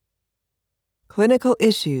Clinical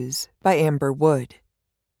Issues by Amber Wood.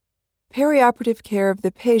 Perioperative care of the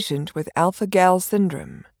patient with alpha-gal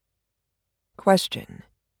syndrome. Question.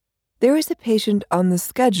 There is a patient on the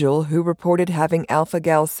schedule who reported having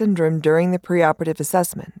alpha-gal syndrome during the preoperative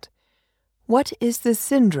assessment. What is this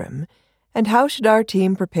syndrome, and how should our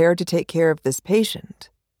team prepare to take care of this patient?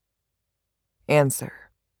 Answer.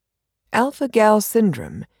 Alpha-gal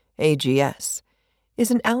syndrome, AGS, is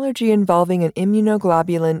an allergy involving an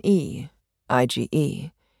immunoglobulin E,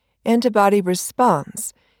 IgE, antibody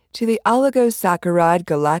response to the oligosaccharide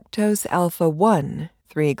galactose alpha-1,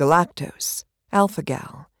 3-galactose,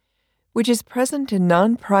 alpha-gal, which is present in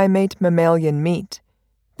non-primate mammalian meat,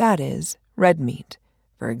 that is, red meat,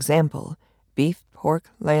 for example, beef, pork,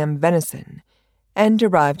 lamb, venison, and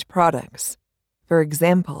derived products, for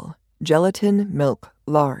example, gelatin, milk,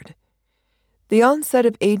 lard. The onset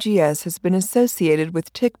of AGS has been associated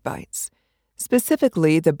with tick bites,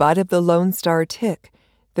 specifically the bite of the Lone Star tick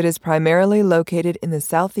that is primarily located in the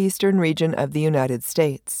southeastern region of the United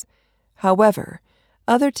States. However,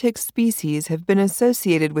 other tick species have been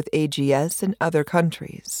associated with AGS in other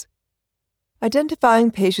countries.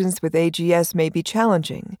 Identifying patients with AGS may be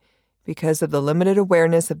challenging because of the limited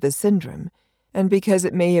awareness of the syndrome and because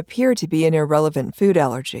it may appear to be an irrelevant food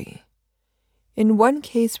allergy. In one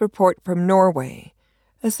case report from Norway,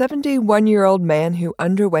 a 71-year-old man who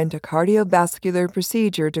underwent a cardiovascular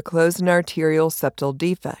procedure to close an arterial septal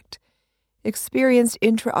defect experienced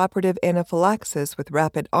intraoperative anaphylaxis with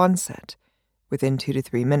rapid onset, within 2 to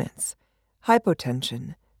 3 minutes,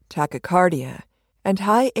 hypotension, tachycardia, and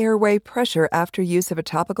high airway pressure after use of a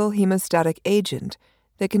topical hemostatic agent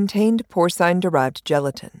that contained porcine-derived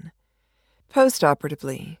gelatin.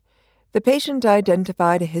 Postoperatively, the patient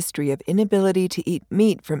identified a history of inability to eat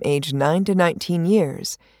meat from age 9 to 19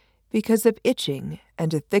 years because of itching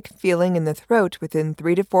and a thick feeling in the throat within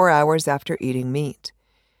 3 to 4 hours after eating meat.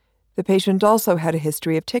 The patient also had a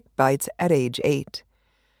history of tick bites at age 8.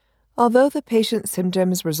 Although the patient's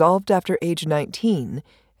symptoms resolved after age 19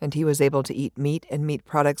 and he was able to eat meat and meat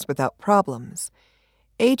products without problems,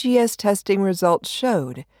 AGS testing results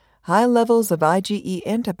showed high levels of IgE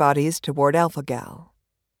antibodies toward alpha-gal.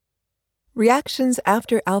 Reactions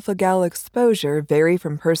after alpha-gal exposure vary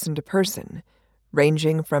from person to person,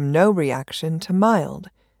 ranging from no reaction to mild,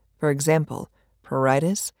 for example,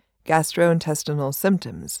 pruritus, gastrointestinal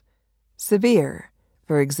symptoms, severe,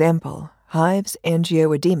 for example, hives,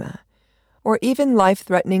 angioedema, or even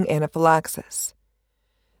life-threatening anaphylaxis.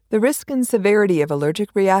 The risk and severity of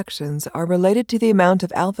allergic reactions are related to the amount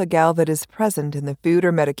of alpha-gal that is present in the food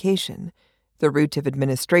or medication, the route of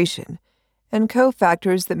administration, and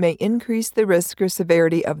cofactors that may increase the risk or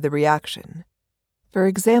severity of the reaction. For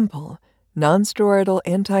example, nonsteroidal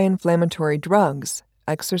anti-inflammatory drugs,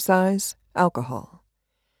 exercise, alcohol.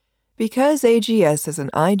 Because AGS is an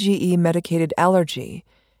IgE-medicated allergy,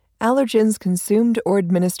 allergens consumed or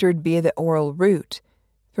administered via the oral route,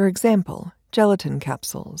 for example, gelatin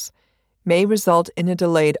capsules, may result in a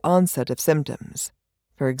delayed onset of symptoms,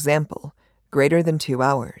 for example, greater than 2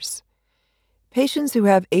 hours. Patients who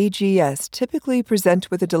have AGS typically present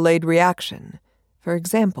with a delayed reaction, for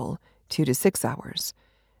example, 2 to 6 hours,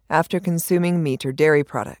 after consuming meat or dairy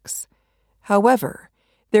products. However,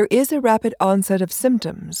 there is a rapid onset of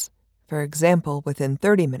symptoms, for example, within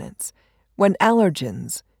 30 minutes, when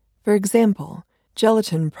allergens, for example,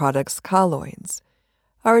 gelatin products colloids,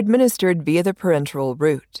 are administered via the parenteral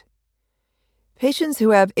route. Patients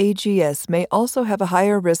who have AGS may also have a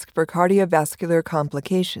higher risk for cardiovascular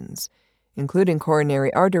complications, including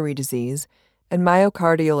coronary artery disease and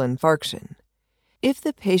myocardial infarction. If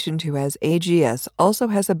the patient who has AGS also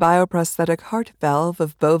has a bioprosthetic heart valve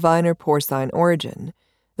of bovine or porcine origin,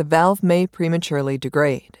 the valve may prematurely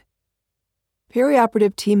degrade.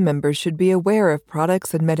 Perioperative team members should be aware of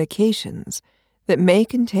products and medications that may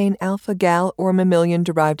contain alpha-gal or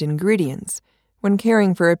mammalian-derived ingredients when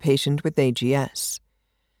caring for a patient with AGS.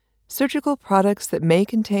 Surgical products that may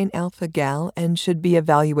contain alpha-gal and should be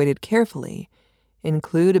evaluated carefully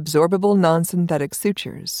include absorbable non-synthetic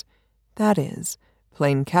sutures, that is,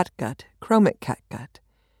 plain catgut, chromic catgut,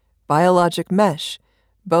 biologic mesh,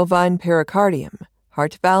 bovine pericardium,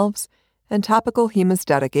 heart valves, and topical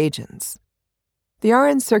hemostatic agents. The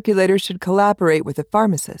RN circulator should collaborate with a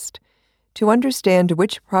pharmacist to understand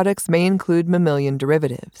which products may include mammalian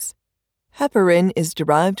derivatives. Heparin is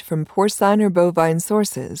derived from porcine or bovine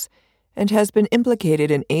sources and has been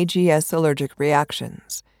implicated in AGS allergic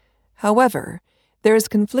reactions. However, there is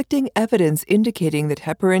conflicting evidence indicating that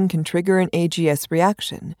heparin can trigger an AGS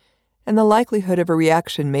reaction, and the likelihood of a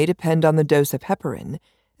reaction may depend on the dose of heparin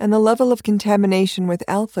and the level of contamination with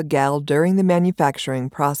alpha-gal during the manufacturing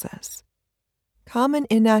process. Common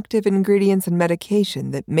inactive ingredients in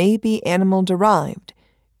medication that may be animal-derived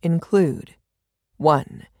include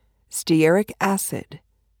 1. Stearic acid,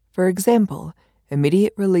 for example,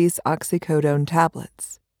 immediate-release oxycodone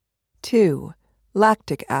tablets. 2.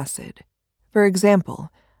 Lactic acid, for example,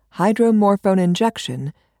 hydromorphone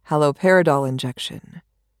injection, haloperidol injection.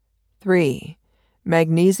 3.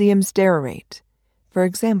 Magnesium stearate, for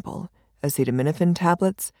example, acetaminophen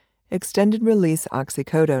tablets, extended-release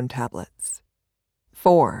oxycodone tablets.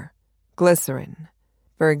 4. Glycerin,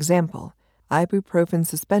 for example, ibuprofen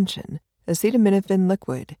suspension, acetaminophen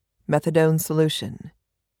liquid, methadone solution.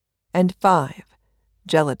 And 5.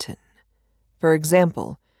 Gelatin, for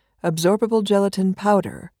example, absorbable gelatin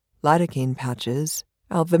powder, lidocaine patches,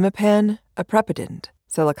 alvimipan, aprepitant,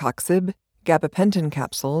 celecoxib, gabapentin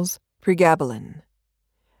capsules, pregabalin.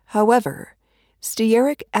 However,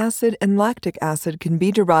 stearic acid and lactic acid can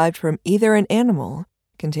be derived from either an animal,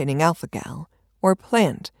 containing alpha-gal, or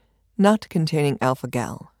plant, not containing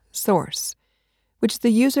alpha-gal, source, which the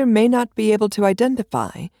user may not be able to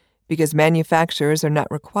identify because manufacturers are not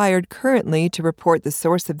required currently to report the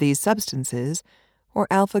source of these substances or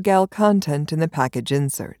alpha-gal content in the package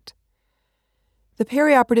insert. The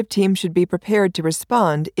perioperative team should be prepared to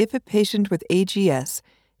respond if a patient with AGS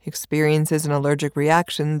experiences an allergic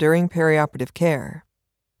reaction during perioperative care.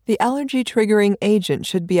 The allergy-triggering agent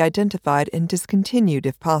should be identified and discontinued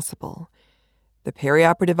if possible. The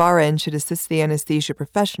perioperative RN should assist the anesthesia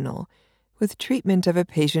professional with treatment of a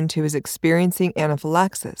patient who is experiencing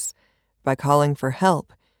anaphylaxis by calling for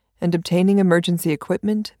help and obtaining emergency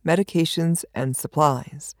equipment, medications, and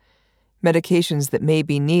supplies. Medications that may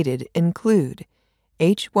be needed include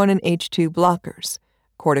H1 and H2 blockers,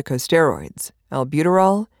 corticosteroids,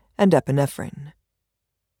 albuterol, and epinephrine.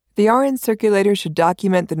 The RN circulator should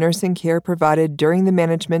document the nursing care provided during the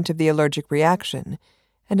management of the allergic reaction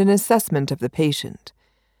and an assessment of the patient.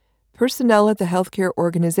 Personnel at the healthcare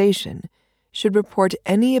organization should report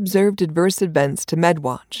any observed adverse events to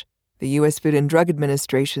MedWatch, the U.S. Food and Drug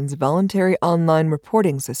Administration's voluntary online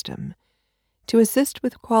reporting system, to assist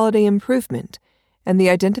with quality improvement and the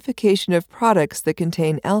identification of products that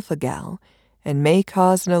contain alpha-gal and may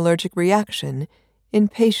cause an allergic reaction in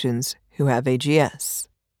patients who have AGS.